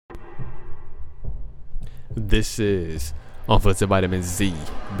This is Unfiltered Vitamin Z,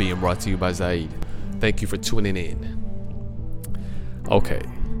 being brought to you by Zaid. Thank you for tuning in. Okay,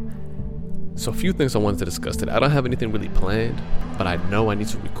 so a few things I wanted to discuss today. I don't have anything really planned, but I know I need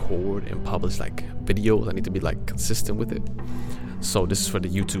to record and publish videos. I need to be consistent with it. So this is for the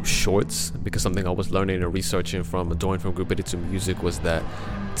YouTube Shorts, because something I was learning and researching from Adorn from Group 82 Music was that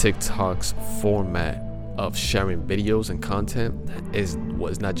TikTok's format of sharing videos and content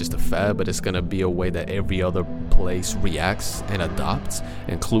was not just a fad, but it's gonna be a way that every other place reacts and adopts,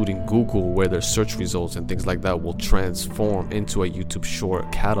 including Google, where their search results and things like that will transform into a YouTube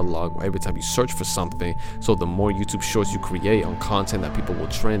short catalog every time you search for something. So the more YouTube shorts you create on content that people will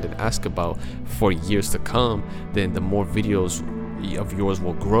trend and ask about for years to come, then the more videos of yours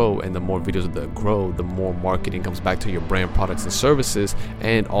will grow, and the more videos that grow, the more marketing comes back to your brand, products, and services,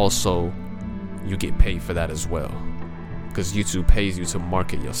 and also you get paid for that as well, because YouTube pays you to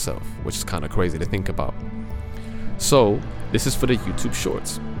market yourself, which is kind of crazy to think about. So this is for the YouTube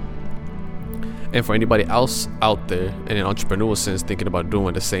Shorts, and for anybody else out there in an entrepreneurial sense thinking about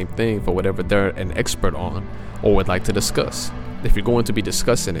doing the same thing for whatever they're an expert on or would like to discuss. If you're going to be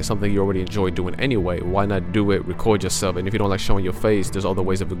discussing it, something you already enjoy doing anyway, why not do it, record yourself? And if you don't like showing your face, there's other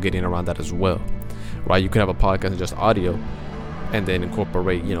ways of getting around that as well, right? You could have a podcast and just audio, and then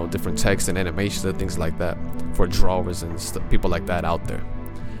incorporate, different text and animations and things like that for drawers and people like that out there.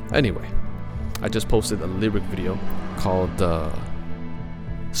 Anyway, I just posted a lyric video called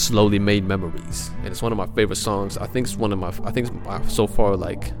Slowly Made Memories, and it's one of my favorite songs. I think it's so far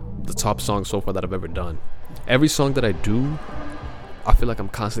the top song so far that I've ever done. Every song that I do, I feel like I'm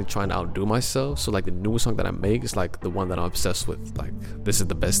constantly trying to outdo myself. So the newest song that I make is the one that I'm obsessed with. This is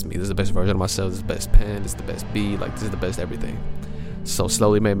the best me, this is the best version of myself, this is the best pen, this is the best beat, this is the best everything. So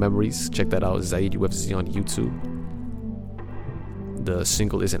Slowly Made Memories, check that out. Zaid UFC on YouTube. The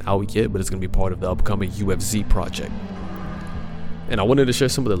single isn't out yet, but it's gonna be part of the upcoming UFC project. And I wanted to share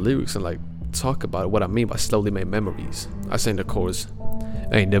some of the lyrics and talk about what I mean by slowly made memories. I sang the chorus.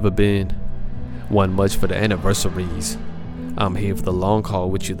 Ain't never been one much for the anniversaries. I'm here for the long haul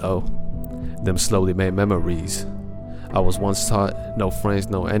with you though. Them slowly made memories. I was once taught, no friends,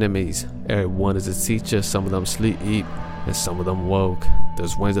 no enemies. Everyone is a teacher, some of them sleep, and some of them woke.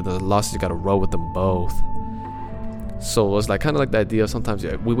 There's wins and there's losses, you gotta roll with them both. So it's kind of the idea of sometimes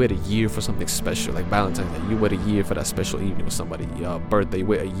we wait a year for something special, like Valentine's Day. You wait a year for that special evening with somebody. Birthday, you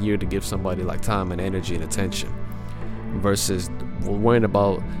wait a year to give somebody time and energy and attention. Versus we're worrying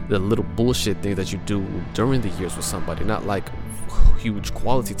about the little bullshit things that you do during the years with somebody, not huge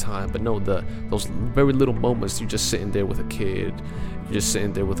quality time, but no, those very little moments. You're just sitting there with a kid, you're just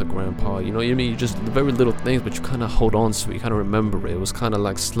sitting there with a grandpa, you know what I mean? You just the very little things, but you kind of hold on to it, you kind of remember it. It was kind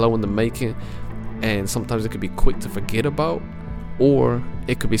of slow in the making, and sometimes it could be quick to forget about, or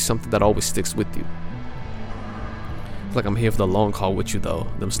it could be something that always sticks with you. It's I'm here for the long haul with you though.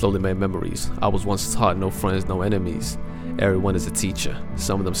 Them slowly made memories. I was once taught, no friends, no enemies. Everyone is a teacher.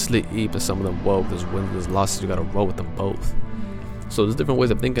 Some of them sleep, and some of them woke. There's wins, there's losses. You gotta roll with them both. So there's different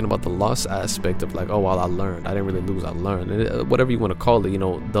ways of thinking about the loss aspect of I learned. I didn't really lose, I learned. And whatever you want to call it,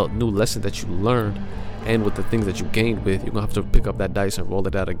 the new lesson that you learned, and with the things that you gained with, you're gonna have to pick up that dice and roll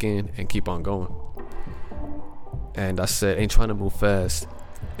it out again and keep on going. And I said, ain't trying to move fast,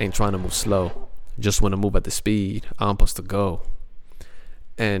 ain't trying to move slow. Just want to move at the speed I'm supposed to go.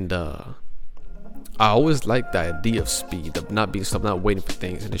 And I always like the idea of speed, of not being stopped, not waiting for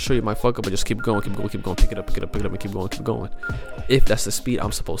things. And sure, you might fuck up, but just keep going, pick it up, and keep going. If that's the speed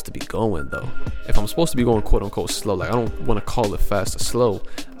I'm supposed to be going, though. If I'm supposed to be going quote unquote slow, I don't want to call it fast or slow.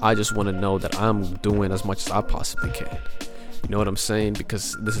 I just want to know that I'm doing as much as I possibly can. You know what I'm saying?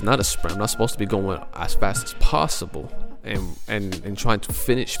 Because this is not a sprint. I'm not supposed to be going as fast as possible. And trying to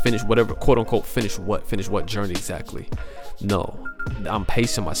finish whatever, quote unquote, finish what journey exactly. No, I'm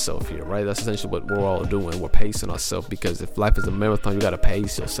pacing myself here, right? That's essentially what we're all doing. We're pacing ourselves, because if life is a marathon, you gotta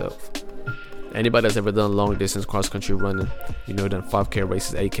pace yourself. Anybody that's ever done long distance cross country running, done 5K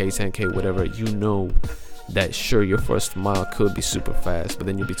races, 8K, 10K, whatever, that sure, your first mile could be super fast, but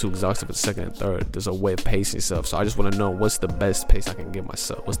then you'll be too exhausted for the second and third. There's a way of pacing yourself. So I just want to know, what's the best pace I can give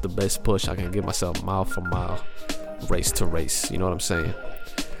myself? What's the best push I can give myself, mile for mile, race to race? You know what I'm saying?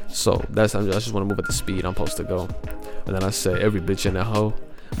 So I just want to move at the speed I'm supposed to go. And then I say, every bitch in a hoe,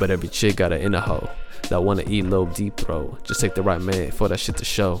 but every chick got an inner hoe that want to eat low, deep throat. Just take the right man for that shit to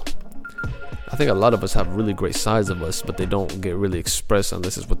show. I think a lot of us have really great sides of us, but they don't get really expressed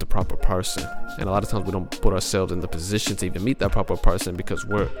unless it's with the proper person. And a lot of times we don't put ourselves in the position to even meet that proper person, because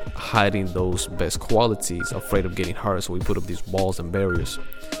we're hiding those best qualities, afraid of getting hurt. So we put up these walls and barriers.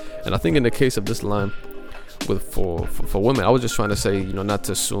 And I think in the case of this line, for women, I was just trying to say, not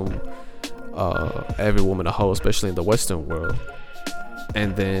to assume every woman a hoe, especially in the Western world.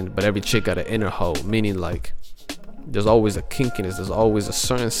 And then, but every chick got an inner hoe, meaning like there's always a kinkiness, there's always a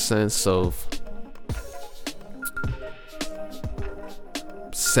certain sense of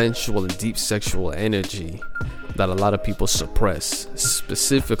sensual and deep sexual energy that a lot of people suppress,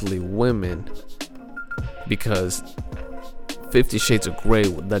 specifically women, because 50 Shades of Grey,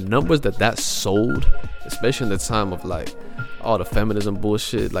 the numbers that sold, especially in the time of like all the feminism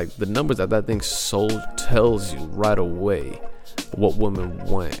bullshit, like the numbers that thing sold tells you right away what women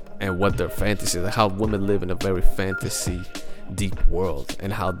want and what their fantasy is, like how women live in a very fantasy deep world,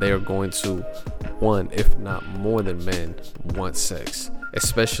 and how they're going to, one, if not more than men, want sex,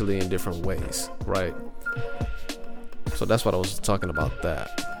 especially in different ways, right? So that's what I was talking about,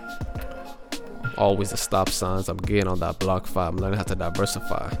 that. Always the stop signs. I'm getting on that block 5. I'm learning how to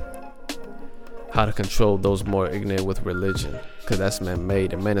diversify, how to control those more ignorant with religion, because that's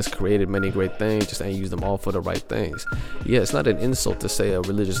man-made, and man has created many great things, just ain't used them all for the right things. Yeah, it's not an insult to say a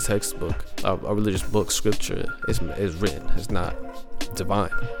religious textbook, a religious book, scripture is written, it's not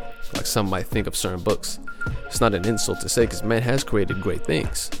divine, like some might think of certain books. It's not an insult to say, because man has created great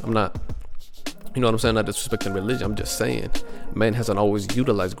things. I'm not, you know what I'm saying, not disrespecting religion. I'm just saying man hasn't always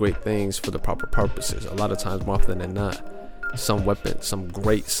utilized great things for the proper purposes. A lot of times, more often than not, some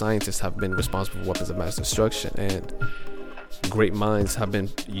great scientists have been responsible for weapons of mass destruction, and great minds have been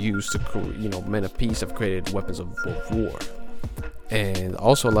used to, you know, men of peace have created weapons of war. And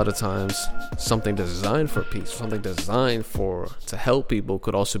also a lot of times something designed for peace, something designed to help people,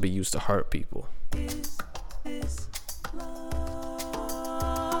 could also be used to hurt people.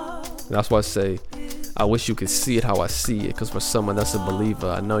 That's why I say I wish you could see it how I see it, because for someone that's a believer,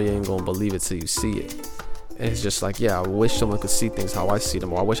 I know you ain't gonna believe it till you see it. And it's just like, yeah, I wish someone could see things how I see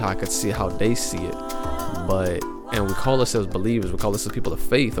them, or I wish I could see how they see it. And we call ourselves believers, we call ourselves people of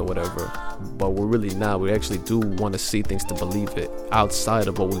faith or whatever, but we're really not. We actually do want to see things to believe it outside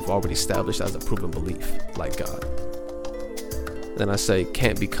of what we've already established as a proven belief, like God. Then I say,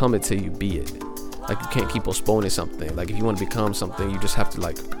 can't become it till you be it. Like, you can't keep postponing something. Like, if you want to become something, you just have to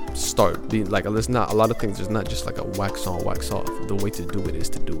like start being like, there's not a lot of things, there's not just like a wax on, wax off. The way to do it is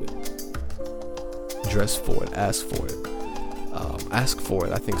to do it. Dress for it, ask for it. Ask for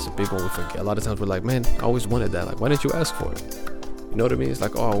it, I think, it's a big one we forget. A lot of times we're like, man, I always wanted that. Like, why didn't you ask for it? You know what I mean? It's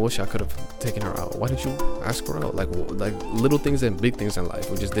like, oh, I wish I could have taken her out. Why didn't you ask her out? Like little things and big things in life,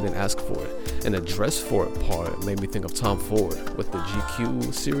 we just didn't ask for it. And the dress for it part made me think of Tom Ford with the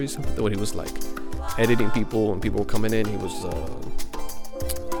GQ series, when he was like editing people and people were coming in. He was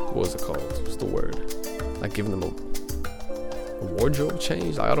what was it called? What's the word? Like giving them a wardrobe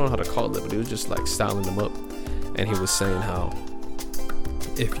change. Like, I don't know how to call it, but he was just like styling them up. And he was saying how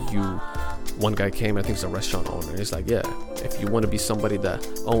one guy came, I think it's a restaurant owner. He's like, yeah, if you want to be somebody that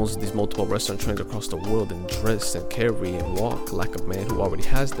owns these multiple restaurant chains across the world, and dress and carry and walk like a man who already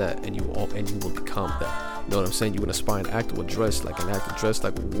has that, and you will become that. You know what I'm saying? You will aspire and act with dress like an actor, dress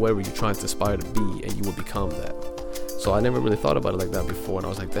like wherever you're trying to aspire to be, and you will become that. So I never really thought about it like that before, and I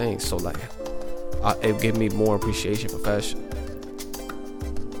was like, dang. So like, it gave me more appreciation for fashion.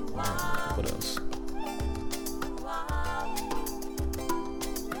 What else?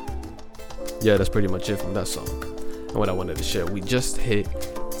 Yeah, that's pretty much it from that song and what I wanted to share. We just hit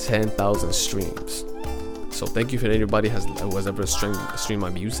 10,000 streams. So thank you for anybody who has ever streamed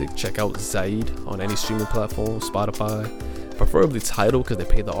my music. Check out Zaid on any streaming platform, Spotify, preferably Tidal, because they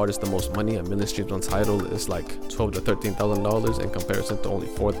pay the artist the most money. 1 million streams on Tidal is like $12,000 to $13,000 in comparison to only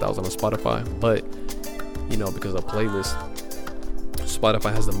 $4,000 on Spotify. But you know, because of playlist,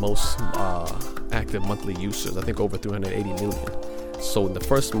 Spotify has the most active monthly users. I think over 380 million. So in the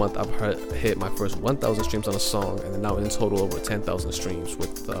first month, I've hit my first 1,000 streams on a song, and then now in total over 10,000 streams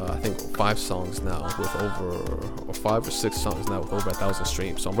with I think 5 songs now with over, or 5 or 6 songs now with over 1,000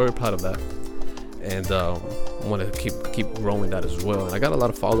 streams. So I'm very proud of that, and I want to keep growing that as well. And I got a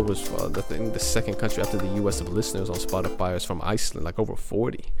lot of followers. The second country after the U.S. of listeners on Spotify is from Iceland, like over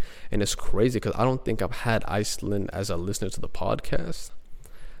 40, and it's crazy because I don't think I've had Iceland as a listener to the podcast.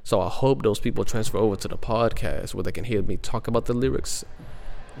 So I hope those people transfer over to the podcast where they can hear me talk about the lyrics,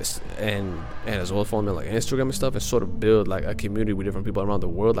 and as well follow me on like Instagram and stuff, and sort of build like a community with different people around the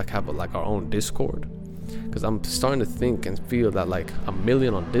world, like have like our own Discord. Because I'm starting to think and feel that like 1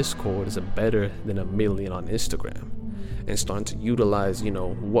 million on Discord is better than 1 million on Instagram, and starting to utilize, you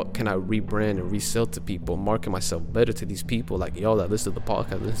know, what can I rebrand and resell to people, market myself better to these people like y'all that listen to the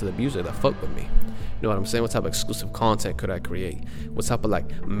podcast, listen to the music, that fuck with me. You know what I'm saying? What type of exclusive content could I create? What type of like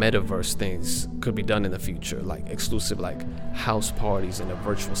metaverse things could be done in the future? Like exclusive like house parties in a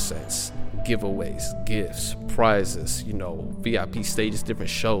virtual sense, giveaways, gifts, prizes, VIP stages, different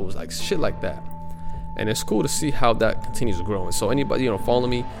shows, like shit like that. And it's cool to see how that continues to grow. And so anybody, follow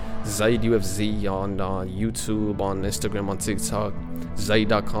me, Zaid UFZ on YouTube, on Instagram, on TikTok,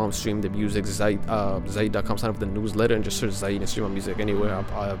 Zaid.com, stream the music, Zaid.com, sign up for the newsletter, and just search Zaid and stream my music anywhere.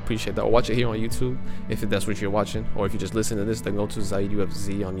 I appreciate that. Or watch it here on YouTube if that's what you're watching. Or if you just listen to this, then go to Zaid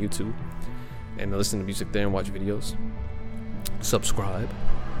UFZ on YouTube and listen to music there and watch videos. Subscribe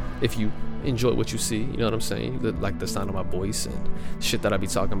if you enjoy what you see, you know what I'm saying? You like the sound of my voice and shit that I be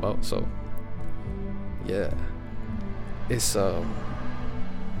talking about. So yeah, it's what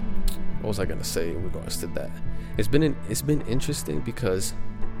was I gonna say in regards to that? It's been interesting because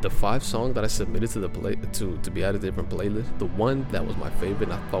the 5 songs that I submitted to the play to be added to different playlists, the one that was my favorite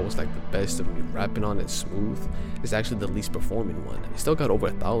and I thought was like the best of me rapping on it smooth is actually the least performing one. It still got over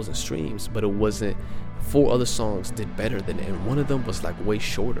 1,000 streams, but it wasn't. 4 other songs did better than it, and one of them was like way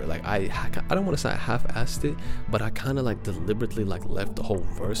shorter. Like I don't want to say I half-assed it, but I kind of like deliberately like left the whole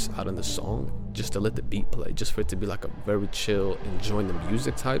verse out in the song just to let the beat play, just for it to be like a very chill, enjoying the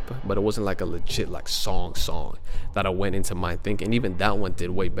music type. But it wasn't like a legit like song that I went into mind thinking. Even that one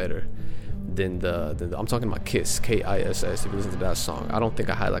did way better than the I'm talking about Kiss, Kiss. If you listen to that song, I don't think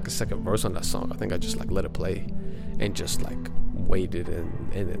I had like a second verse on that song. I think I just like let it play and just like waited,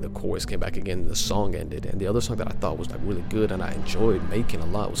 and then the chorus came back again and the song ended. And the other song that I thought was like really good and I enjoyed making a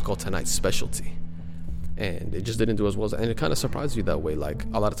lot was called Tonight's Specialty, and it just didn't do as well. And it kind of surprised you that way. Like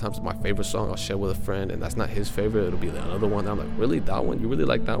a lot of times my favorite song I'll share with a friend and that's not his favorite, it'll be another one that I'm like, really, that one, you really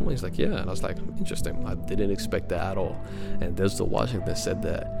like that one? He's like, yeah. And I was like, interesting, I didn't expect that at all. And Denzel Washington said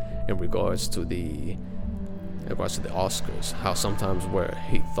that in regards to the Oscars, how sometimes where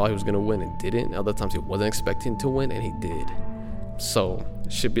he thought he was gonna win and didn't, and other times he wasn't expecting to win and he did. So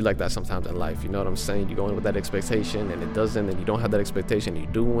it should be like that sometimes in life, you know what I'm saying? You go in with that expectation and it doesn't, and you don't have that expectation, you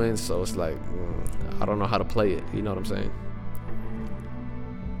do win. So it's like, I don't know how to play it, you know what I'm saying?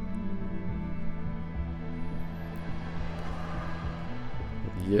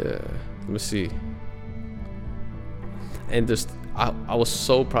 Yeah, let me see. And just I was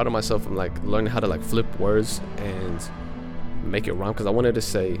so proud of myself from like learning how to like flip words and make it rhyme, because I wanted to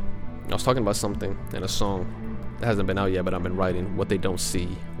say, I was talking about something in a song that hasn't been out yet, but I've been writing, what they don't see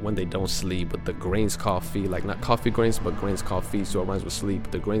when they don't sleep, with the grains coffee, like not coffee grains but grains coffee, so it rhymes with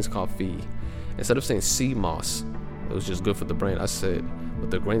sleep. The grains coffee, instead of saying sea moss, it was just good for the brain, I said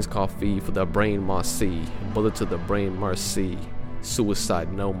with the grains coffee for the brain, mercy, bullet to the brain, mercy,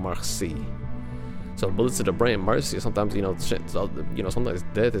 suicide, no mercy. So bullet to the brain, mercy, sometimes sometimes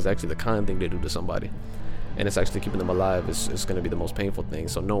death is actually the kind thing they do to somebody, and it's actually keeping them alive is going to be the most painful thing.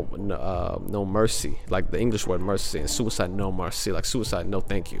 So no mercy, like the English word mercy, and suicide, no mercy, like suicide, no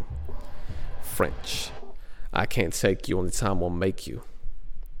thank you. French, I can't take you, only time will make you.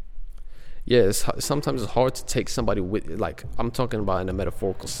 Yeah, sometimes it's hard to take somebody with, like I'm talking about in a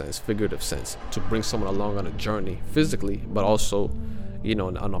metaphorical sense, figurative sense, to bring someone along on a journey physically, but also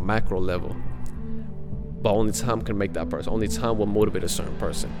on a macro level. But only time can make that person. Only time will motivate a certain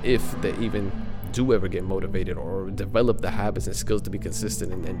person, if they even do ever get motivated or develop the habits and skills to be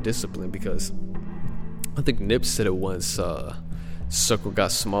consistent and disciplined. Because I think Nip said it once, circle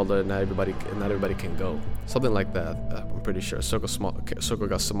got smaller, not everybody can go, something like that. I'm pretty sure circle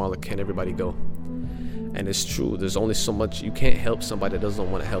got smaller, can everybody go? And it's true, there's only so much. You can't help somebody that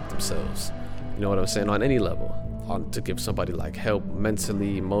doesn't want to help themselves, you know what I'm saying, on any level. To give somebody like help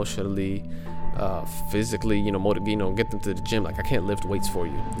mentally, emotionally, physically, get them to the gym. Like I can't lift weights for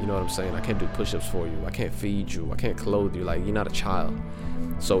you, you know what I'm saying? I can't do push-ups for you, I can't feed you, I can't clothe you, like you're not a child.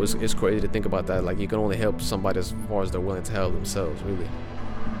 So it's crazy to think about that. Like you can only help somebody as far as they're willing to help themselves, really.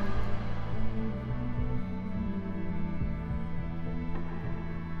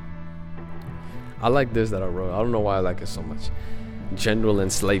 I like this that I wrote. I don't know why I like it so much. General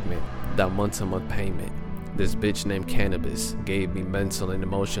enslavement, that month-to-month payment. This bitch named Cannabis gave me mental and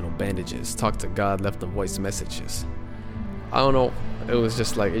emotional bandages. Talked to God, left them voice messages. I don't know. It was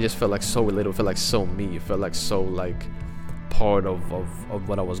just like, it just felt like so relatable. It felt like so me. It felt like so like part of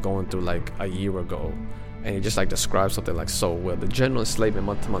what I was going through like a year ago. And it just like describes something like so well. The general enslavement,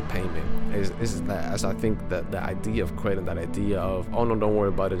 month-to-month payment is that, as I think that the idea of credit, that idea of, oh no, don't worry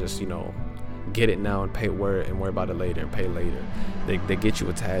about it, just get it now and worry about it later and pay later. They get you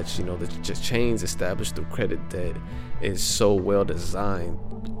attached. The just chains established through credit debt is so well designed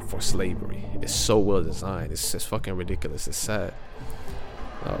for slavery. It's so well designed. It's just fucking ridiculous. It's sad.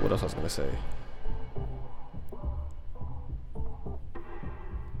 What else I was gonna say?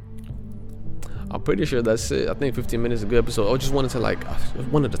 I'm pretty sure that's it. I think 15 minutes is a good episode. I just wanted to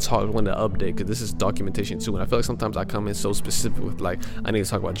talk, wanted to update, because this is documentation too, and I feel like sometimes I come in so specific with like, I need to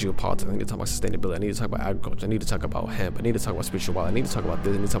talk about geopolitics, I need to talk about sustainability, I need to talk about agriculture, I need to talk about hemp, I need to talk about spirituality, I need to talk about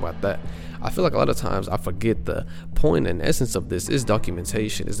this, I need to talk about that. I feel like a lot of times I forget the point and essence of this is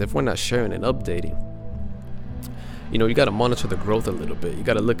documentation. Is if we're not sharing and updating, you know, you got to monitor the growth a little bit. You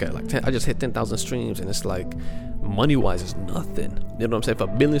got to look at like, I just hit 10,000 streams, and it's like, money wise is nothing. You know what I'm saying? If a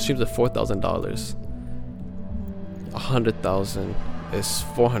billion streams is $4,000, 100,000 is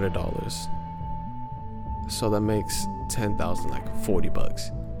 $400. So that makes 10,000 like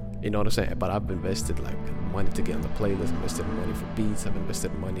 $40. You know what I'm saying? But I've invested like money to get on the playlist, invested money for beats, I've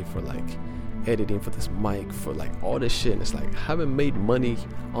invested money for like editing for this mic, for like all this shit. And it's like, I haven't made money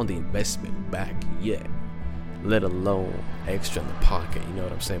on the investment back yet, let alone extra in the pocket. You know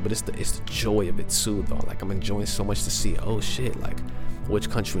what I'm saying? But it's the joy of it too, though. Like, I'm enjoying so much to see, oh shit, like which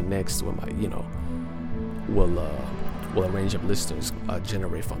country next will will a range of listeners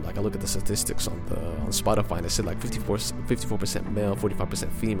generate from. Like, I look at the statistics on Spotify, and it said like 54% male,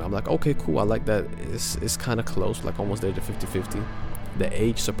 45% female. I'm like, okay, cool, I like that. It's kind of close, like almost there to 50-50. The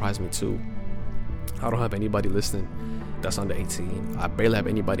age surprised me too. I don't have anybody listening that's under 18. I barely have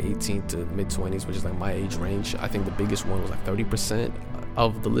anybody 18 to mid-20s, which is like my age range. I think the biggest one was like 30%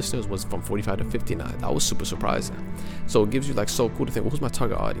 of the listeners was from 45 to 59. That was super surprising. So it gives you like, so cool to think, well, who's my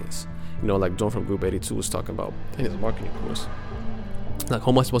target audience? You know, like John from Group 82 was talking about in his marketing course. Like, who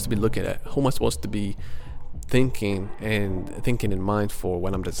am I supposed to be looking at? Who am I supposed to be thinking in mind for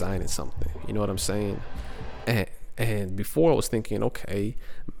when I'm designing something? You know what I'm saying? And before I was thinking, okay,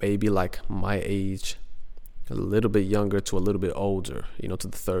 maybe like my age, a little bit younger to a little bit older, you know, to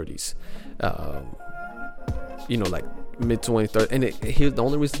the 30s, you know, like mid-20s, 30s. And here's the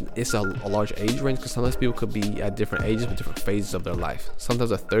only reason it's a large age range, because sometimes people could be at different ages with different phases of their life.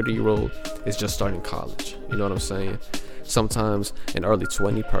 Sometimes a 30-year-old is just starting college, you know what I'm saying? Sometimes an early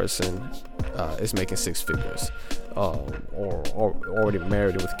 20 person is making six figures, or already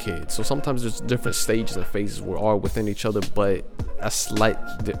married with kids. So sometimes there's different stages and phases we are within each other, but a slight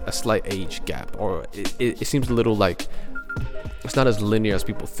age gap, or it seems a little like it's not as linear as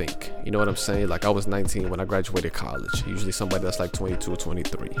people think. You know what I'm saying? Like, I was 19 when I graduated college. Usually somebody that's like 22 or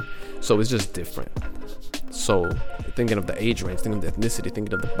 23. So it's just different. So thinking of the age range, thinking of the ethnicity,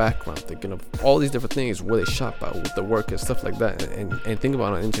 thinking of the background, thinking of all these different things, where they shop at, with the work and stuff like that. And think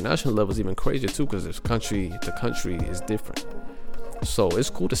about it on international levels, even crazier too, because country to country is different. So it's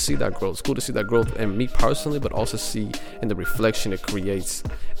cool to see that growth. It's cool to see that growth, and me personally, but also see in the reflection it creates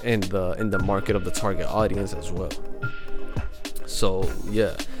in the market of the target audience as well. So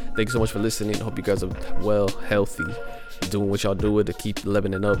yeah, thank you so much for listening. I hope you guys are well, healthy, doing what y'all do to keep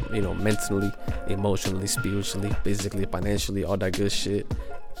leveling up, you know, mentally, emotionally, spiritually, physically, financially, all that good shit.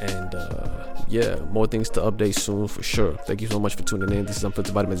 And yeah, more things to update soon for sure. Thank you so much for tuning in. This is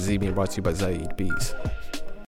Unfiltered Vitamin Z, being brought to you by Zaid. Peace.